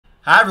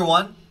Hi,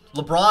 everyone.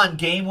 LeBron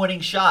game-winning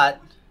shot,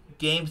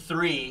 game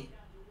 3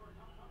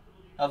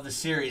 of the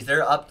series.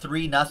 They're up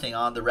 3-0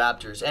 on the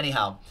Raptors.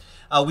 Anyhow,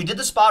 we did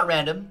the spot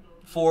random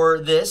for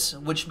this,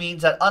 which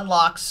means that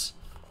unlocks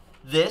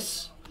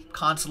this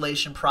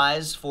consolation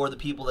prize for the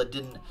people that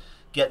didn't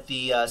get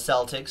the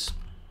Celtics.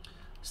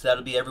 So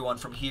that'll be everyone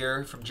from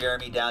here, from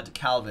Jeremy down to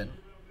Calvin.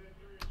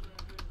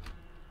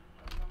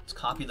 Let's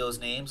copy those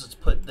names. Let's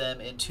put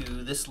them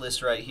into this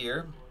list right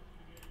here.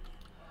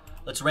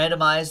 Let's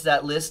randomize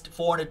that list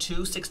 4 and a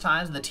 2 6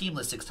 times, and the team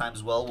list 6 times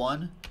as well.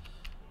 1,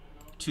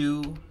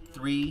 2,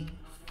 3,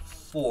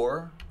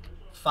 4,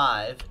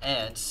 5,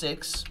 and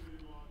 6.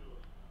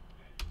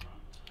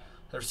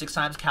 There's 6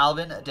 times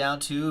Calvin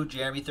down to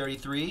Jeremy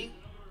 33.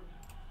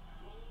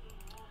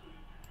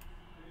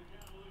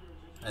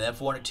 And then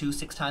 4 and a 2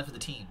 6 times for the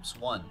teams.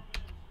 1,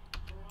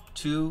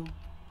 2,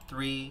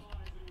 3,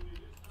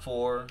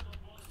 4,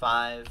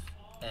 5,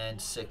 and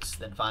 6.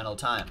 Then final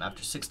time.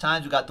 After 6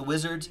 times, we got the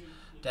Wizards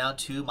down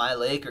to my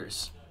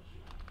Lakers.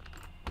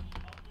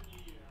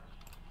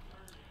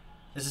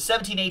 This is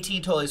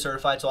 17-18 totally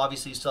certified, so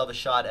obviously you still have a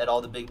shot at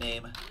all the big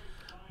name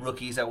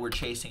rookies that we're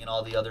chasing and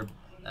all the other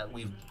that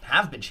we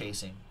have been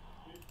chasing.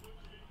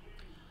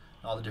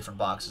 All the different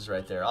boxes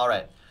right there. All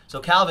right.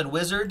 So Calvin,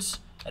 Wizards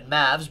and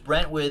Mavs.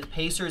 Brent with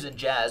Pacers and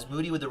Jazz.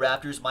 Moody with the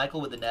Raptors.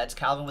 Michael with the Nets.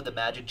 Calvin with the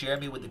Magic.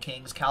 Jeremy with the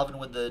Kings. Calvin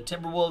with the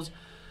Timberwolves.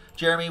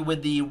 Jeremy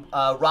with the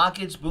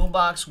Rockets.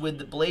 Boombox with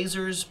the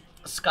Blazers.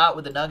 Scott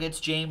with the Nuggets,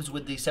 James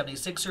with the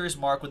 76ers,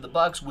 Mark with the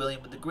Bucks,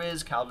 William with the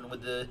Grizz, Calvin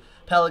with the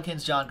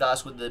Pelicans, John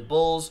Goss with the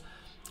Bulls,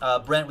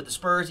 Brent with the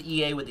Spurs,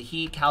 EA with the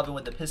Heat, Calvin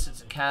with the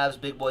Pistons and Cavs,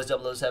 Big Boys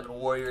 007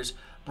 Warriors,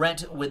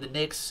 Brent with the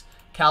Knicks,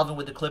 Calvin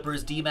with the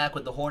Clippers, D-Mac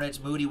with the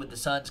Hornets, Moody with the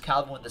Suns,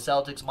 Calvin with the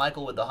Celtics,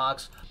 Michael with the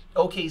Hawks,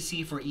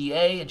 OKC for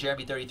EA, and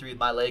Jeremy 33 with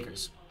my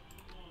Lakers.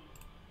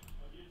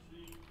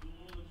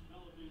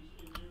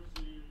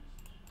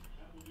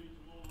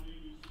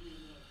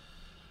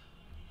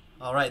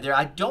 All right, there.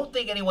 I don't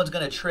think anyone's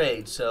going to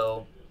trade,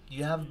 so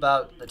you have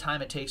about the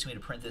time it takes me to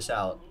print this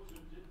out.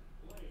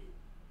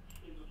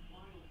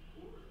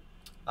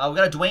 We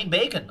got a Dwayne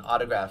Bacon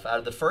autograph out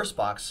of the first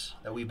box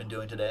that we've been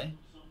doing today.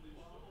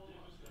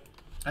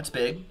 That's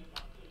big.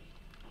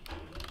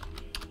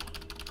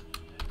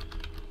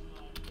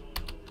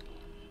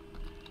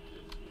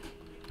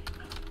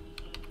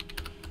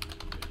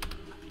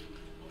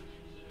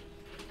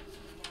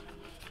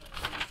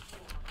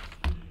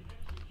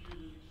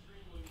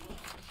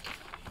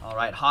 All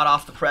right, hot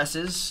off the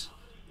presses.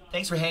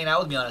 Thanks for hanging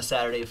out with me on a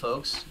Saturday,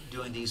 folks,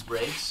 doing these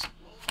breaks.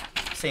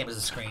 Same as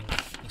the screen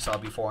you saw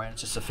before, and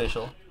it's just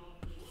official.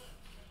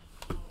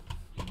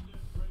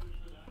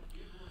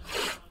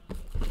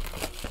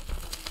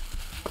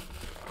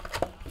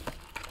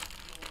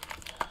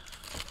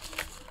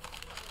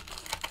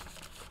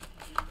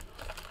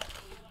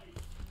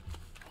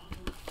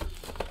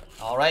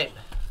 All right,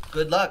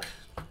 good luck.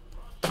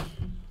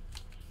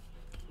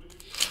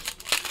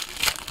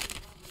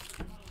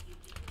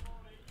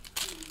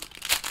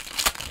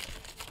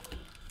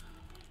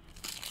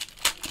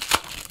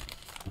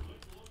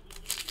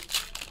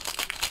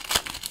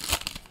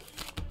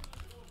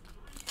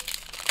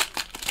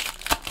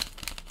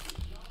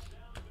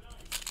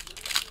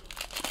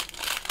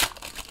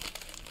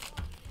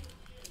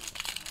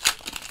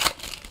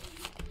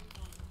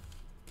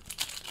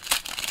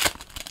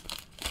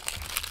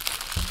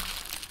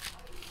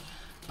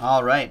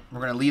 All right,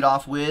 we're going to lead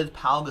off with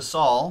Pau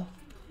Gasol.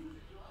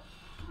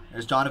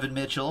 There's Donovan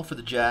Mitchell for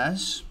the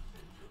Jazz.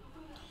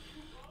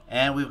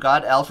 And we've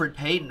got Alfred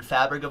Payton,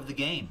 Fabric of the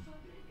Game.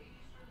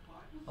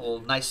 A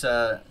little nice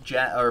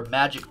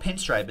Magic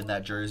pinstripe in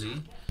that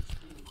jersey.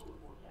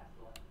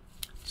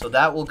 So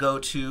that will go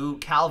to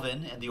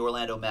Calvin and the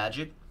Orlando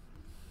Magic.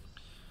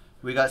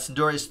 We got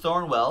Sindorius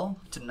Thornwell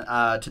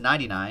to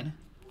 99.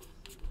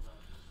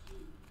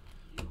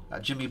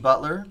 Jimmy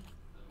Butler,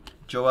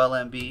 Joel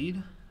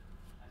Embiid,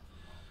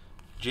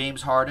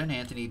 James Harden,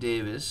 Anthony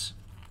Davis,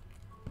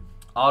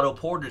 Otto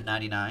Porter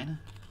 99.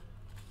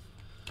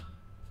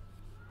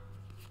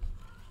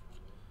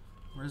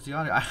 Where's the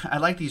audio? I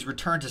like these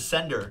return to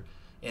sender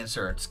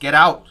inserts. Get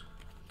out.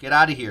 Get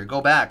out of here. Go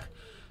back.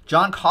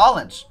 John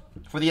Collins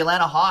for the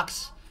Atlanta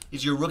Hawks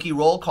is your rookie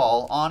roll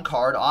call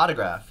on-card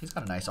autograph. He's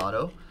got a nice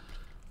auto.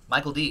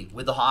 Michael D.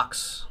 with the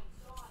Hawks.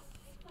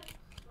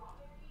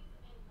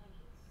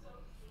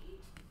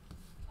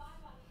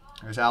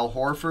 There's Al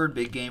Horford.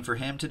 Big game for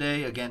him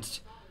today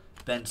against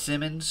Ben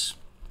Simmons.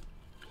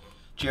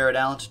 Jared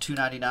Allen to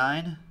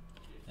 299.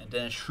 And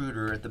Dennis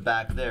Schroeder at the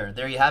back there.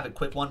 There you have it.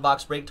 Quick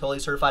one-box break. Totally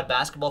certified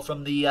basketball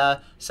from the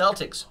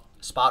Celtics.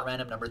 Spot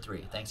random number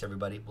 3. Thanks,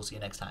 everybody. We'll see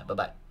you next time.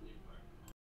 Bye-bye.